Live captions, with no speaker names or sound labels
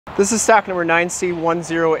This is stock number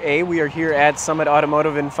 9C10A. We are here at Summit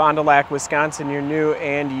Automotive in Fond du Lac, Wisconsin, your new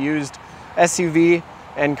and used SUV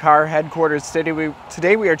and car headquarters.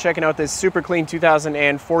 Today we are checking out this super clean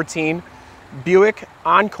 2014 Buick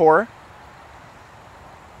Encore.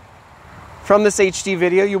 From this HD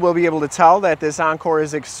video, you will be able to tell that this Encore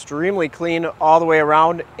is extremely clean all the way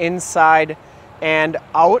around, inside and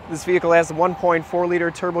out. This vehicle has a 1.4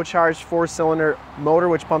 liter turbocharged 4-cylinder motor,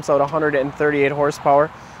 which pumps out 138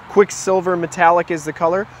 horsepower. Quicksilver metallic is the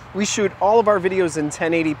color. We shoot all of our videos in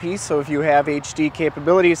 1080p, so if you have HD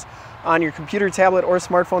capabilities on your computer, tablet, or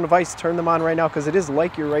smartphone device, turn them on right now, because it is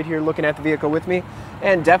like you're right here looking at the vehicle with me,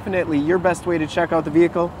 and definitely your best way to check out the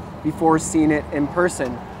vehicle before seeing it in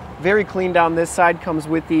person. Very clean down this side. Comes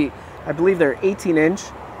with the, I believe they're 18-inch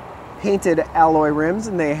painted alloy rims,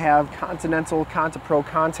 and they have Continental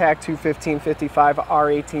Contiprocontact 215/55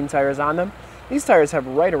 R18 tires on them. These tires have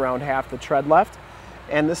right around half the tread left,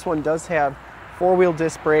 and this one does have 4-wheel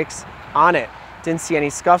disc brakes on it. Didn't see any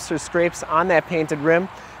scuffs or scrapes on that painted rim.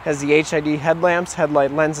 Has the HID headlamps.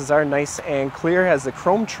 Headlight lenses are nice and clear. Has the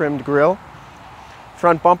chrome trimmed grille.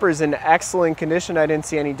 Front bumper is in excellent condition. I didn't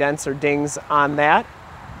see any dents or dings on that.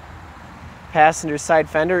 Passenger side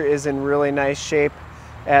fender is in really nice shape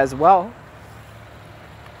as well.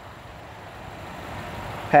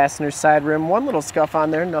 Passenger side rim, one little scuff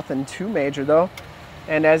on there, nothing too major though.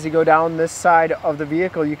 And as you go down this side of the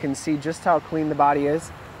vehicle, you can see just how clean the body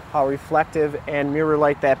is, how reflective and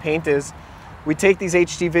mirror-like that paint is. We take these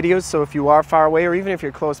HD videos, so if you are far away, or even if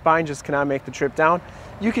you're close by and just cannot make the trip down,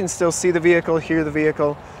 you can still see the vehicle, hear the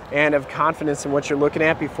vehicle, and have confidence in what you're looking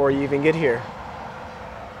at before you even get here.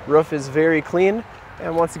 Roof is very clean,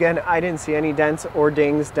 and once again, I didn't see any dents or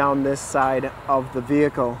dings down this side of the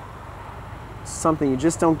vehicle. Something you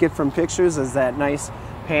just don't get from pictures is that nice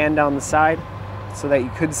pan down the side, so that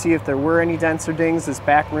you could see if there were any dents or dings. This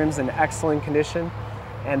back rim's in excellent condition,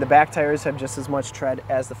 and the back tires have just as much tread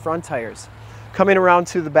as the front tires. Coming around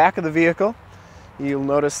to the back of the vehicle, you'll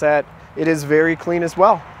notice that it is very clean as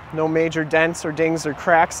well. No major dents or dings or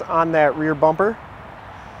cracks on that rear bumper.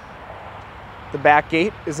 The back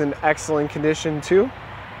gate is in excellent condition too.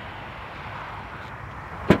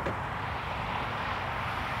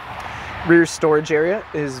 Rear storage area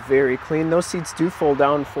is very clean. Those seats do fold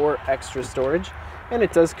down for extra storage, and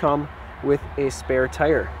it does come with a spare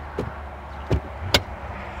tire. You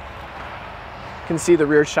can see the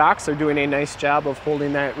rear shocks are doing a nice job of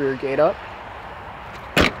holding that rear gate up,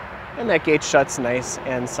 and that gate shuts nice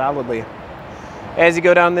and solidly. As you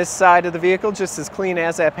go down this side of the vehicle, just as clean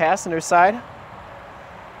as that passenger side.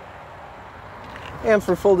 And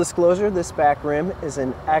for full disclosure, this back rim is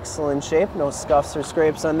in excellent shape. No scuffs or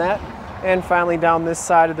scrapes on that. And finally, down this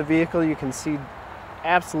side of the vehicle, you can see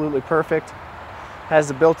absolutely perfect. Has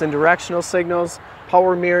the built-in directional signals,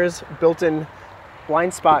 power mirrors, built-in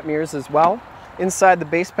blind spot mirrors as well. Inside, the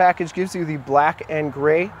base package gives you the black and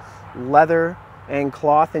gray leather and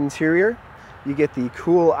cloth interior. You get the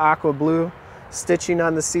cool aqua blue stitching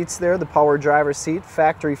on the seats there, the power driver seat,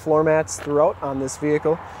 factory floor mats throughout on this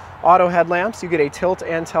vehicle. Auto headlamps, you get a tilt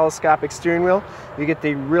and telescopic steering wheel. You get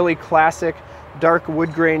the really classic dark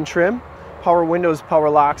wood grain trim, power windows, power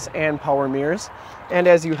locks, and power mirrors. And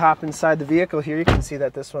as you hop inside the vehicle here, you can see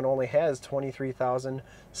that this one only has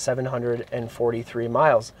 23,743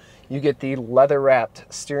 miles. You get the leather-wrapped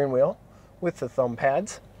steering wheel with the thumb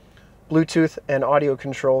pads, Bluetooth and audio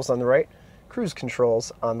controls on the right, cruise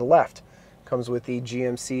controls on the left. Comes with the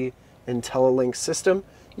GMC IntelliLink system.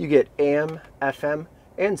 You get AM, FM,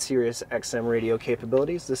 and Sirius XM radio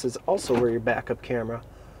capabilities. This is also where your backup camera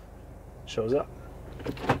shows up.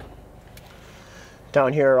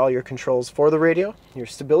 Down here are all your controls for the radio, your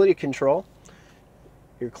stability control,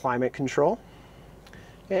 your climate control,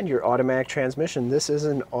 and your automatic transmission. This is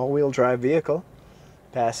an all-wheel drive vehicle.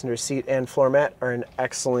 Passenger seat and floor mat are in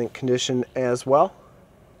excellent condition as well.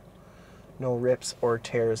 No rips or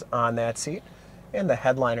tears on that seat. And the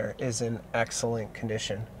headliner is in excellent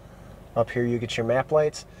condition. Up here you get your map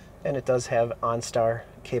lights, and it does have OnStar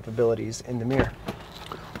capabilities in the mirror.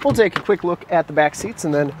 We'll take a quick look at the back seats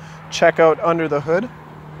and then check out under the hood.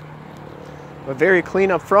 But very clean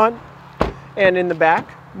up front, and in the back,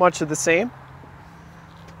 much of the same.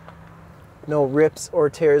 No rips or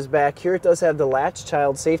tears back here. It does have the Latch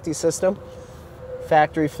child safety system.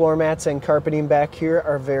 Factory floor mats and carpeting back here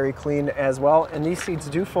are very clean as well, and these seats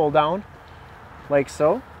do fold down like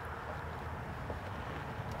so.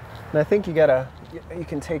 And I think you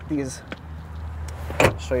can take these,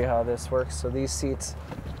 I'll show you how this works. So these seats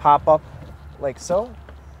pop up like so,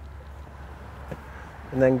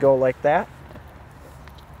 and then go like that,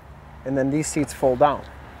 and then these seats fold down.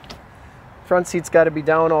 Front seat's got to be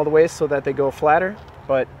down all the way so that they go flatter,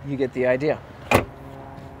 but you get the idea.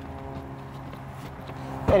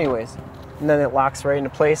 Anyways, and then it locks right into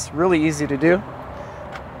place. Really easy to do.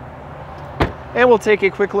 And we'll take a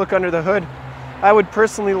quick look under the hood. I would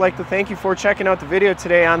personally like to thank you for checking out the video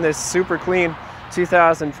today on this super clean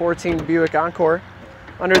 2014 Buick Encore.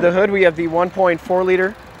 Under the hood we have the 1.4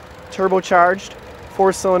 liter turbocharged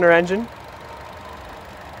 4-cylinder engine,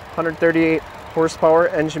 138 horsepower.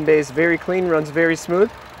 Engine bay is very clean, runs very smooth.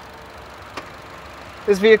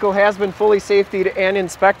 This vehicle has been fully safetied and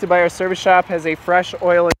inspected by our service shop, has a fresh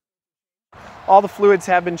oil. All the fluids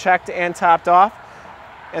have been checked and topped off,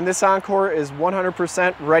 and this Encore is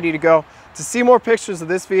 100% ready to go. To see more pictures of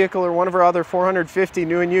this vehicle or one of our other 450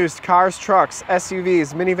 new and used cars, trucks,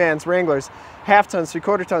 SUVs, minivans, Wranglers, half tons,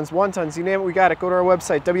 3/4 tons, 1 tons, you name it, we got it. Go to our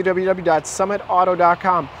website,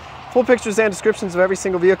 www.summitauto.com. Full pictures and descriptions of every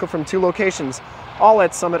single vehicle from 2 locations, all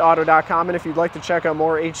at summitauto.com. And if you'd like to check out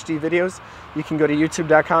more HD videos, you can go to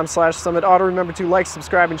youtube.com/summitauto. Remember to like,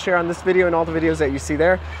 subscribe, and share on this video and all the videos that you see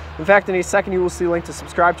there. In fact, in a second you will see a link to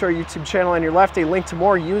subscribe to our YouTube channel on your left, a link to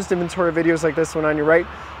more used inventory videos like this one on your right.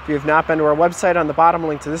 If you have not been to our website, on the bottom, a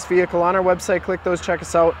link to this vehicle on our website. Click those, check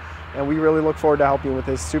us out, and we really look forward to helping you with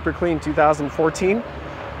this super clean 2014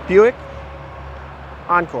 Buick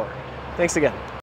Encore. Thanks again.